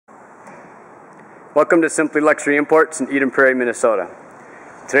Welcome to Simply Luxury Imports in Eden Prairie, Minnesota.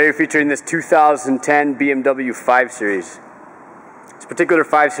 Today we're featuring this 2010 BMW 5 Series. This particular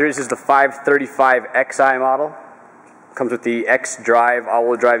 5 Series is the 535xi model. Comes with the X-Drive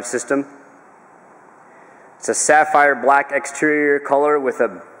all-wheel drive system. It's a sapphire black exterior color with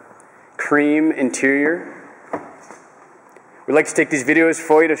a cream interior. We like to take these videos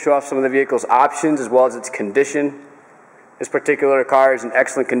for you to show off some of the vehicle's options as well as its condition. This particular car is in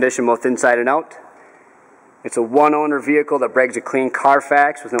excellent condition both inside and out. It's a one-owner vehicle that brags a clean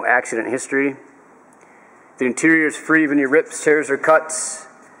Carfax with no accident history. The interior is free of any rips, tears, or cuts.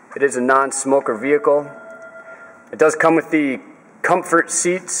 It is a non-smoker vehicle. It does come with the comfort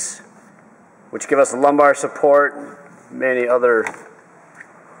seats, which give us lumbar support and many other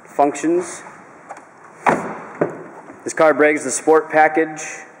functions. This car brags the Sport package,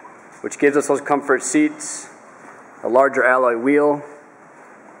 which gives us those comfort seats, a larger alloy wheel.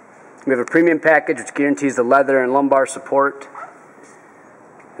 We have a premium package which guarantees the leather and lumbar support.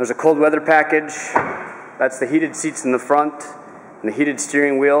 There's a cold weather package. That's the heated seats in the front and the heated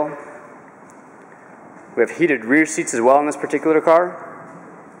steering wheel. We have heated rear seats as well in this particular car.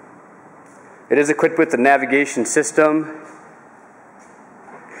 It is equipped with the navigation system,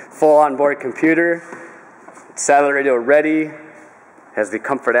 full onboard computer, it's satellite radio ready, has the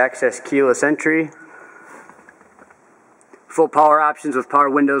comfort access keyless entry. Full power options with power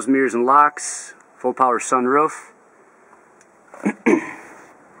windows, mirrors, and locks. Full power sunroof.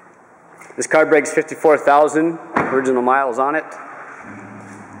 This car brags 54,000 original miles on it.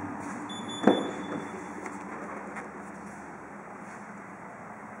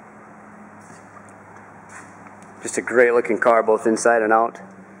 Just a great looking car both inside and out.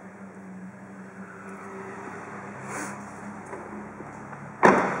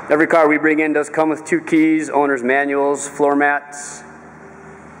 Every car we bring in does come with 2 keys, owner's manuals, floor mats.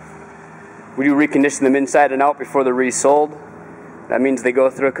 We do recondition them inside and out before they're resold. That means they go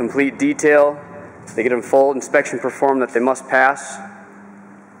through a complete detail. They get a full inspection performed that they must pass.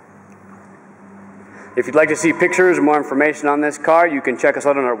 If you'd like to see pictures or more information on this car, you can check us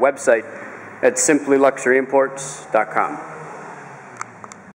out on our website at simplyluxuryimports.com.